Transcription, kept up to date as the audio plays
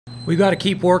We got to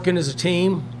keep working as a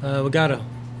team. We got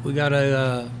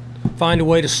to find a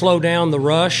way to slow down the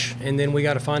rush, and then we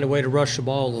got to find a way to rush the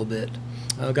ball a little bit.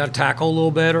 Got to tackle a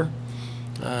little better.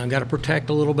 Got to protect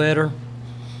a little better.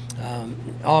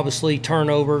 Obviously,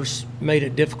 turnovers made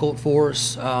it difficult for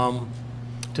us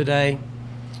today.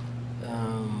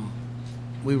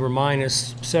 We were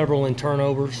minus several in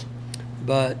turnovers,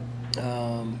 but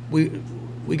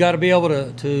we got to be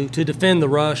able to defend the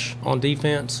rush on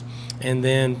defense, and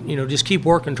then just keep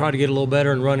working, try to get a little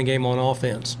better in running game on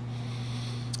offense.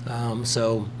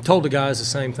 So told the guys the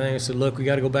same thing. I said, look, we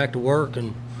got to go back to work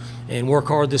and work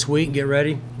hard this week and get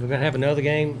ready. We're going to have another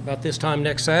game about this time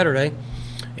next Saturday,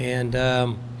 and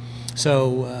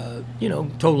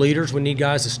told leaders we need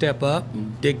guys to step up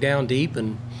and dig down deep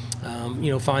and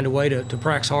find a way to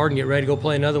practice hard and get ready to go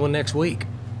play another one next week.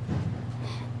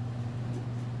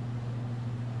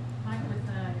 Mike, with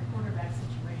your quarterback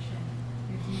situation,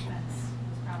 your defense is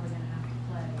probably going to have to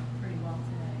play pretty well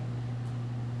today,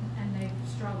 and they've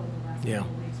struggled the last couple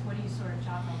of weeks. What do you sort of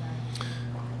chalk on that?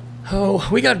 Oh,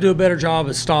 we got to do a better job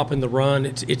at stopping the run.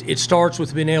 It starts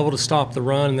with being able to stop the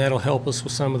run, and that'll help us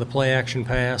with some of the play action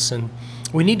pass. And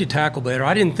we need to tackle better.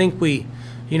 I didn't think we,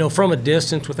 from a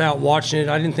distance without watching it,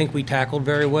 I didn't think we tackled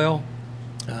very well.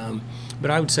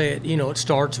 But I would say it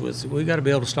starts with we got to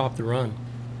be able to stop the run.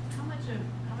 How much of the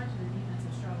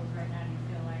defensive struggles right now do you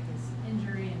feel like is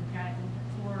injury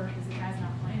or is it guys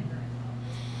not playing very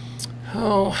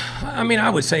well? Oh, I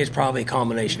would say it's probably a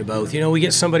combination of both. We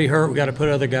get somebody hurt, we got to put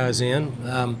other guys in.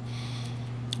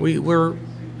 We're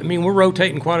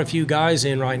rotating quite a few guys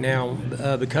in right now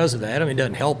because of that. It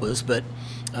doesn't help us, but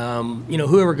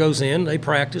whoever goes in, they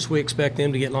practice. We expect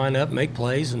them to get lined up, make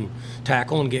plays, and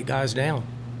tackle and get guys down.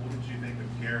 What did you think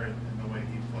of Garrett and the way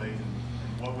he played,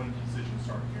 and what would position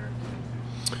start Garrett playing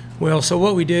to? Well, so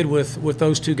what we did with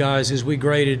those two guys is we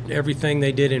graded everything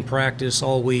they did in practice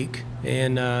all week,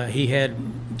 and he had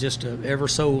just a ever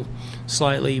so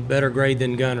slightly better grade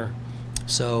than Gunner.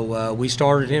 So we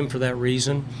started him for that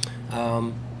reason.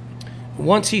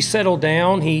 Once he settled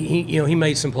down, he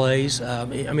made some plays.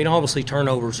 Obviously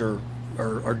turnovers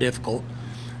are difficult,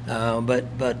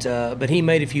 but he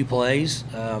made a few plays.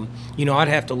 I'd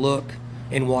have to look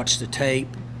and watch the tape.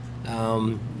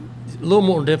 A little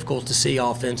more difficult to see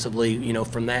offensively,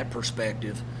 from that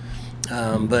perspective.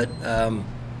 But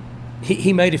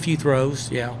he made a few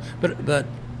throws, yeah. But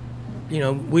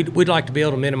we'd like to be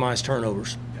able to minimize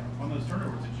turnovers. Yeah. On those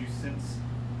turnovers, did you sense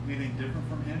anything different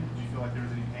from him? Did you feel like there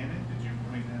was any panic?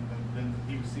 Then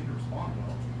he seemed to respond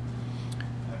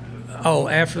well.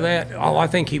 After that, I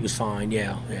think he was fine.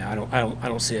 Yeah. I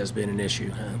don't see it as being an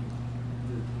issue. The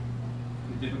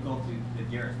difficulty that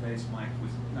Garrett faced, Mike,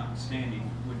 was notwithstanding.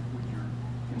 Would your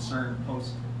concern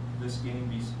post this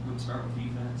game would start with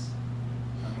defense?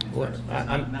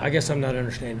 I guess I'm not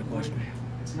understanding the question.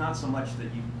 It's not so much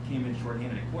that you came in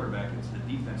shorthanded at quarterback; it's the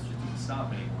defense just didn't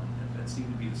stop anyone. That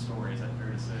seemed to be the story. Is that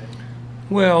fair to say?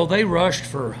 Well, they rushed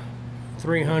for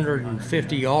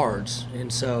 350 yards,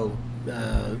 and so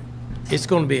it's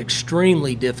going to be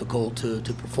extremely difficult to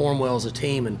perform well as a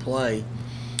team and play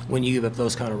when you give up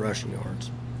those kind of rushing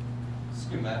yards.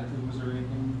 Schematically, was there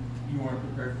anything you weren't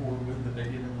prepared for with that they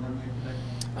did in the run game today?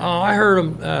 I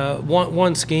heard them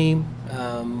one scheme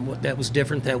that was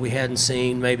different that we hadn't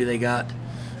seen. Maybe they got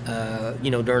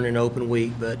during an open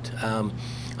week, but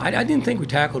I didn't think we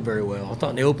tackled very well. I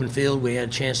thought in the open field we had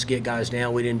a chance to get guys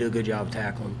down. We didn't do a good job of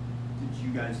tackling. Did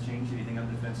you guys change anything up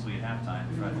defensively at halftime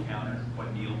to try to counter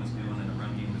what Neal was doing and the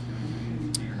run game was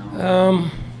doing to your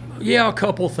knowledge? Yeah, a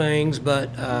couple things, but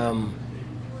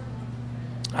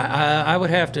I would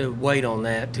have to wait on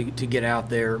that to get out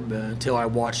there until I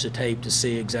watch the tape to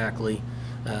see exactly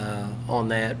on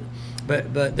that.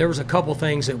 But there was a couple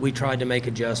things that we tried to make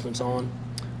adjustments on.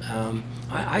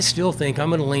 I still think I'm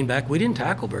going to lean back. We didn't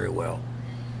tackle very well,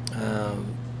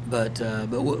 but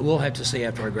we'll have to see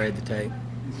after I grade the tape.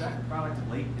 Is that a product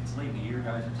of it's late in the year,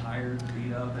 guys are tired,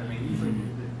 beat up? Usually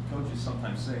the coaches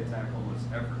sometimes say tackle is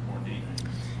effort more than anything.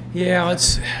 Yeah,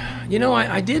 it's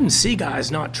I didn't see guys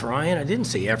not trying. I didn't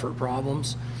see effort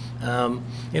problems.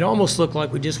 It almost looked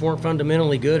like we just weren't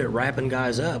fundamentally good at wrapping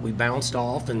guys up. We bounced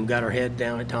off and got our head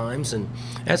down at times, and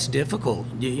that's difficult.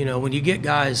 When you get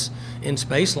guys in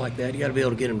space like that, you got to be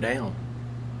able to get them down.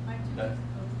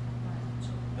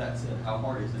 That said, how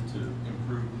hard is it to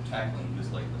improve tackling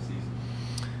this late in the season?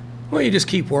 Well, you just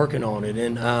keep working on it,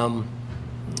 and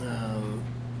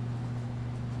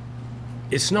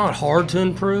it's not hard to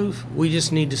improve. We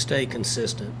just need to stay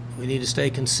consistent. We need to stay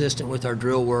consistent with our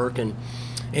drill work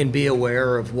and be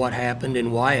aware of what happened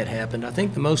and why it happened. I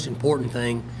think the most important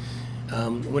thing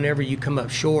whenever you come up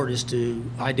short is to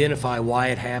identify why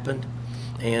it happened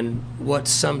and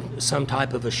what's some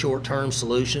type of a short-term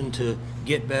solution to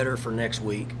get better for next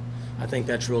week. I think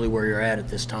that's really where you're at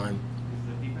this time. Is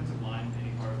the defensive line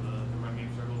any part of the run game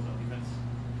struggles on defense?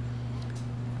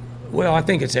 Well, I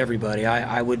think it's everybody.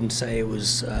 I wouldn't say it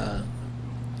was,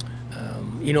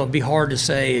 you know, it'd be hard to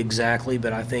say exactly,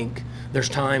 but I think there's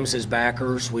times as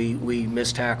backers we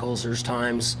miss tackles. There's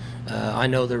times, I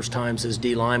know there's times as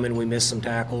D linemen we miss some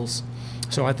tackles.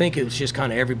 So I think it was just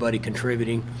kind of everybody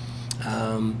contributing.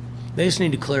 They just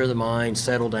need to clear the mind,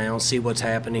 settle down, see what's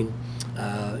happening,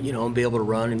 you know, and be able to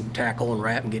run and tackle and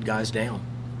wrap and get guys down.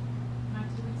 Not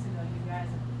 2 weeks ago, you guys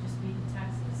have just beaten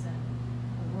Texas and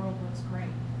the world looks great.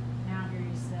 Now here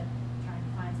you sit trying to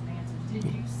find some answers. Did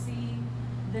you see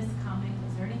this coming?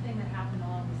 Was there anything that happened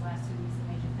along these last 2 weeks that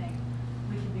made you think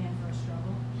we could be in for a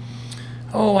struggle?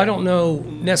 Oh, I don't know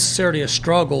necessarily a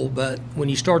struggle, but when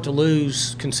you start to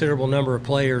lose considerable number of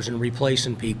players and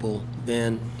replacing people,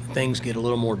 then things get a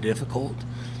little more difficult.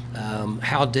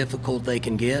 How difficult they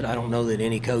can get, I don't know that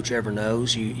any coach ever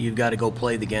knows. You've got to go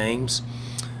play the games.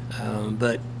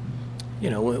 But you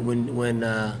know, when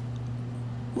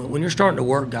you're starting to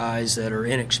work guys that are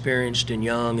inexperienced and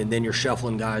young, and then you're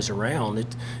shuffling guys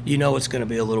around, you know it's going to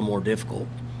be a little more difficult.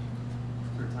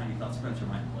 Is there a time you thought Spencer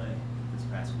might play this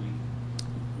past week?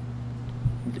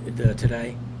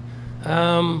 Today,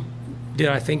 did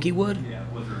I think he would? Yeah,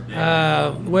 was there a day?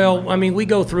 Well, I mean, we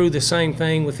go through the same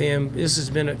thing with him. This has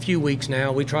been a few weeks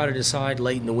now. We try to decide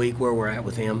late in the week where we're at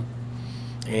with him,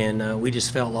 and we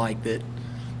just felt like that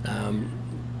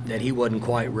that he wasn't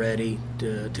quite ready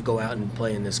to go out and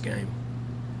play in this game.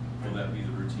 Will that be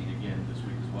the routine again this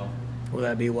week as well? Will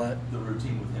that be what? The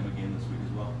routine with him again this week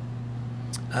as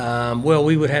well? Well,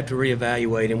 we would have to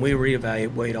reevaluate, and we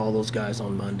reevaluate all those guys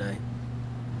on Monday.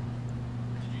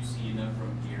 Did you see enough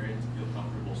from Garrett to feel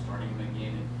comfortable starting him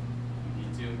again if you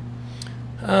need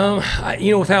to?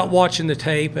 You know, without watching the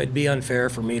tape, it'd be unfair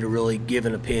for me to really give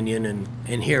an opinion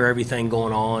and hear everything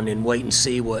going on and wait and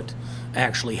see what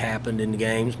actually happened in the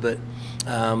games. But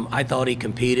I thought he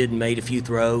competed and made a few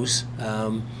throws.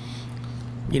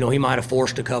 You know, he might have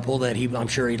forced a couple that I'm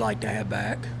sure he'd like to have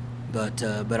back. But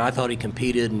I thought he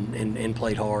competed and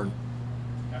played hard.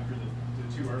 After the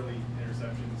two early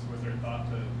interceptions, was there a thought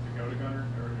to go to Gunner,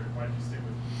 or why did you stick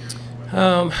with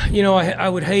Garrett? You know, I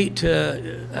would hate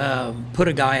to put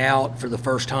a guy out for the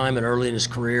first time and early in his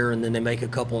career, and then they make a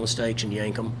couple of mistakes and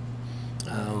yank him.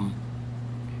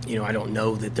 You know, I don't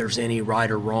know that there's any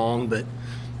right or wrong, but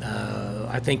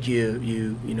I think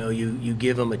you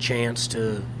give them a chance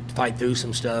to fight through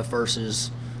some stuff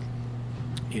versus,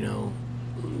 you know,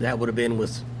 that would have been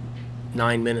with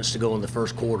 9 minutes to go in the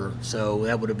first quarter. So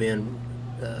that would have been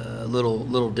a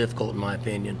little difficult in my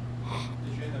opinion.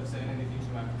 Did you end up saying anything to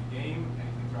him after the game?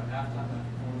 Anything throughout halftime, after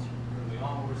performance early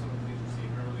on? What were some of the things you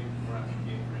seen early or after the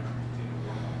game for him to continue to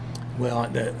work on? Well,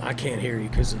 I can't hear you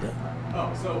because of the.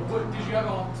 Oh, so did you have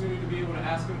an opportunity to be able to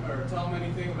ask him or tell him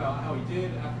anything about how he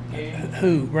did after the game?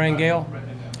 Who, Rangel?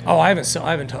 Oh, I haven't.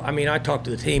 I mean, I talked to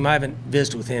the team. I haven't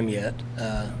visited with him yet.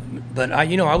 But I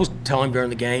was telling him during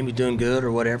the game he's doing good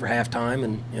or whatever,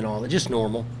 halftime and all that, just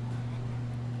normal.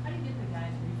 How do you get the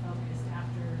guys refocused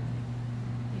after,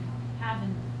 you know,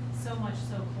 having so much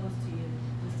so close to you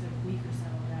just a week or so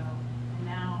ago, and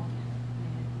now, I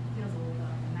mean, it feels a little bit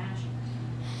like a mashing.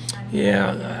 How do you-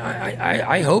 Yeah,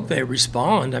 I hope they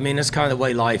respond. I mean, that's kind of the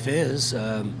way life is.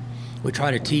 We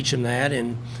try to teach them that,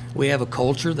 and we have a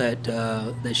culture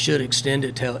that should extend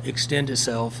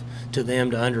itself to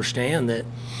them to understand that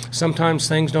sometimes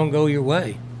things don't go your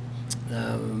way,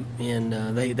 and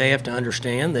they have to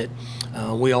understand that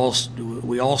we all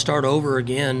start over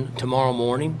again tomorrow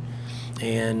morning,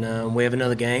 and we have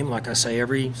another game, like I say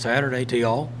every Saturday to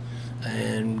y'all,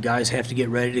 and guys have to get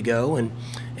ready to go, and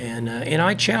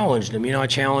I challenged them. You know, I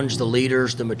challenged the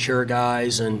leaders, the mature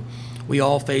guys, and we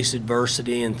all face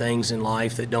adversity and things in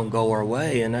life that don't go our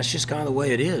way, and that's just kind of the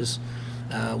way it is.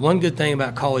 One good thing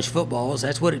about college football is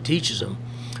that's what it teaches them.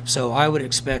 So I would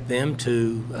expect them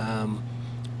to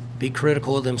be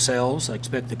critical of themselves. I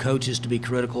expect the coaches to be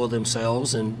critical of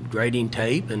themselves and grading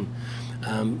tape and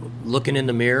looking in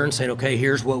the mirror and saying, okay,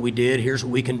 here's what we did, here's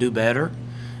what we can do better,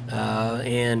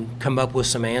 and come up with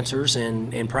some answers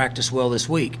and practice well this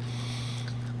week.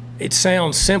 It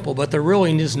sounds simple, but there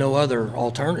really is no other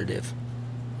alternative.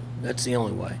 That's the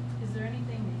only way. Is there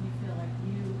anything that you feel like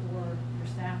you or your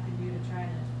staff could do to try to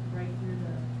break through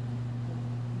the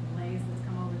malaise that's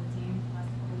come over the team the last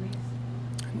couple of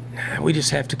weeks? We just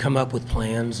have to come up with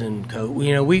plans and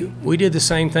you know, we did the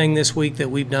same thing this week that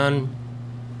we've done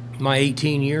my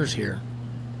 18 years here.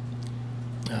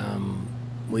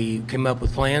 We came up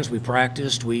with plans. We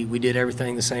practiced. We did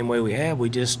everything the same way we have. We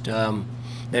just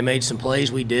they made some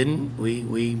plays we didn't.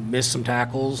 We missed some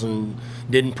tackles and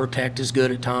didn't protect as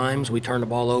good at times. We turned the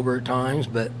ball over at times,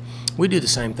 but we do the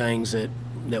same things that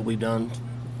we've done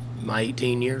my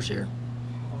 18 years here.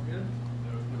 All good.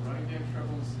 The running game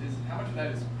struggles, how much of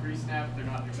that is pre-snap, they're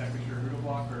not exactly sure who to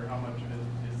block, or how much of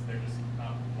it is they're just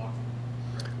not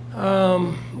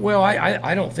blocking? Well,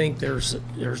 I don't think there's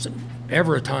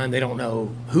ever a time they don't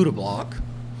know who to block.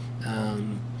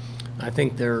 I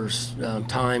think there's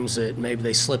times that maybe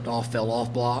they slipped off, fell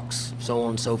off blocks, so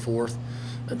on and so forth.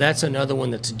 That's another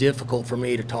one that's difficult for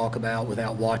me to talk about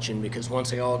without watching, because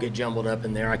once they all get jumbled up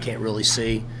in there, I can't really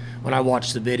see. When I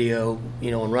watch the video,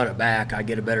 and run it back, I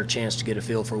get a better chance to get a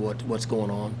feel for what's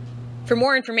going on. For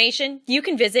more information, you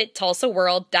can visit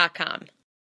TulsaWorld.com.